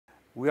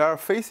We are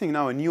facing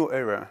now a new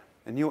era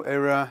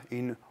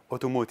in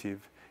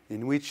automotive,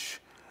 in which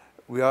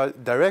we are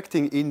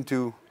directing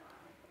into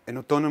an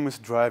autonomous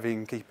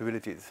driving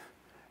capabilities.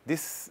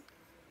 This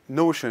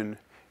notion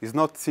is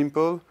not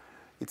simple,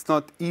 it's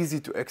not easy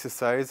to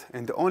exercise,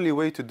 and the only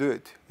way to do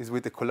it is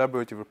with a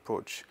collaborative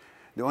approach.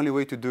 The only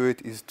way to do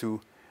it is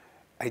to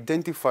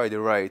identify the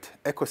right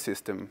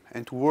ecosystem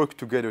and to work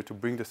together to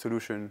bring the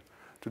solution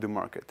to the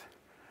market.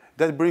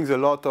 That brings a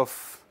lot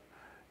of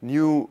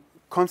new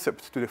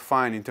concepts to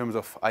define in terms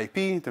of IP,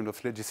 in terms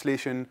of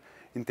legislation,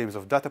 in terms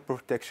of data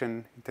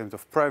protection, in terms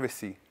of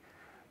privacy.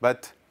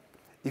 But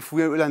if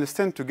we will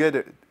understand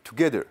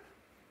together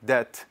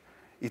that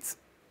it's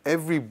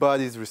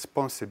everybody's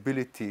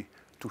responsibility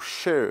to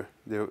share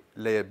their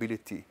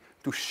liability,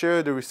 to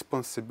share the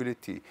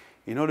responsibility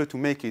in order to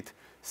make it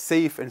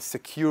safe and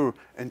secure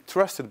and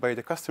trusted by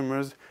the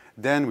customers,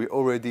 then we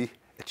already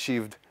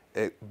achieved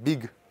a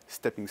big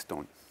stepping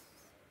stone.